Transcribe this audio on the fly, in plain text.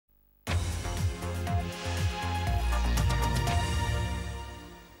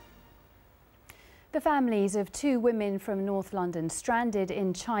The families of two women from North London stranded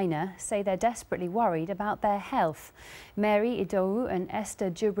in China say they're desperately worried about their health. Mary Idowu and Esther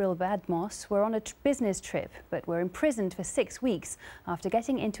Jibril Badmos were on a business trip but were imprisoned for 6 weeks after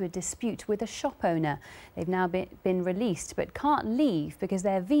getting into a dispute with a shop owner. They've now been released but can't leave because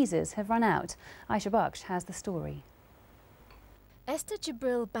their visas have run out. Aisha Baksh has the story. Esther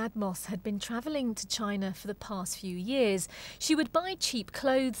Jibril Badmos had been travelling to China for the past few years. She would buy cheap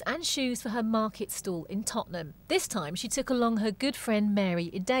clothes and shoes for her market stall in Tottenham. This time she took along her good friend Mary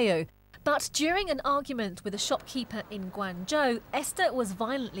Idowu. But during an argument with a shopkeeper in Guangzhou, Esther was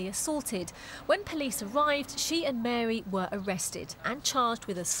violently assaulted. When police arrived, she and Mary were arrested and charged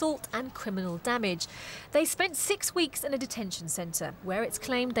with assault and criminal damage. They spent 6 weeks in a detention centre, where it's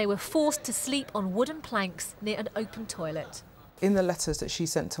claimed they were forced to sleep on wooden planks near an open toilet. In the letters that she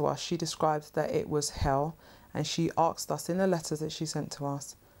sent to us, she described that it was hell, and she asked us in the letters that she sent to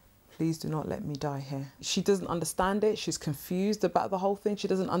us, please do not let me die here. She doesn't understand it. She's confused about the whole thing. She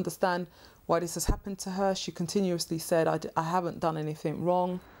doesn't understand why this has happened to her. She continuously said, I haven't done anything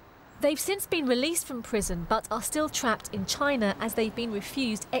wrong. They've since been released from prison but are still trapped in China as they've been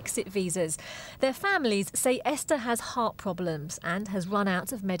refused exit visas. Their families say Esther has heart problems and has run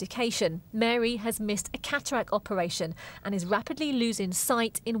out of medication. Mary has missed a cataract operation and is rapidly losing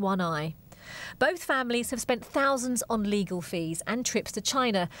sight in one eye. Both families have spent thousands on legal fees and trips to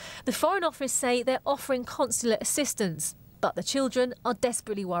China. The Foreign Office say they're offering consular assistance, but the children are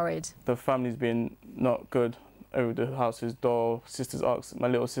desperately worried. The family's been not good. Over the house's door, sister's asked, my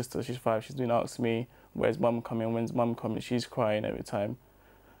little sister, she's 5, she's been asking me, where's mum coming, when's mum coming? She's crying every time.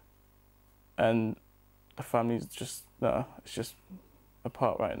 And the family's just, it's just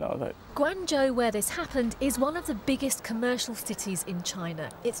apart right now. Guangzhou, where this happened, is one of the biggest commercial cities in China.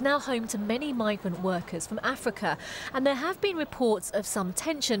 It's now home to many migrant workers from Africa, and there have been reports of some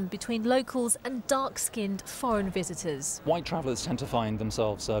tension between locals and dark-skinned foreign visitors. White travellers tend to find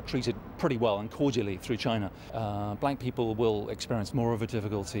themselves treated pretty well and cordially through China. Black people will experience more of a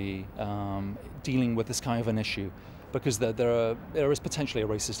difficulty dealing with this kind of an issue because there is potentially a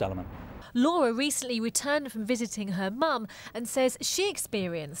racist element. Laura recently returned from visiting her mum and says she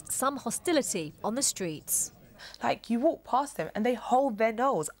experienced some hostility on the streets. Like, you walk past them and they hold their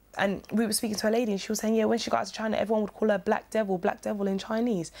nose. And we were speaking to a lady and she was saying, yeah, when she got to China, everyone would call her Black Devil in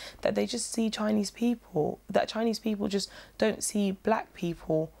Chinese. That they just see Chinese people, that Chinese people just don't see black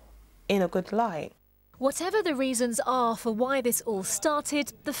people in a good light. Whatever the reasons are for why this all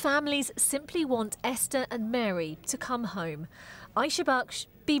started, the families simply want Esther and Mary to come home. Aisha Baksh,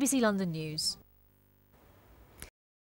 BBC London News.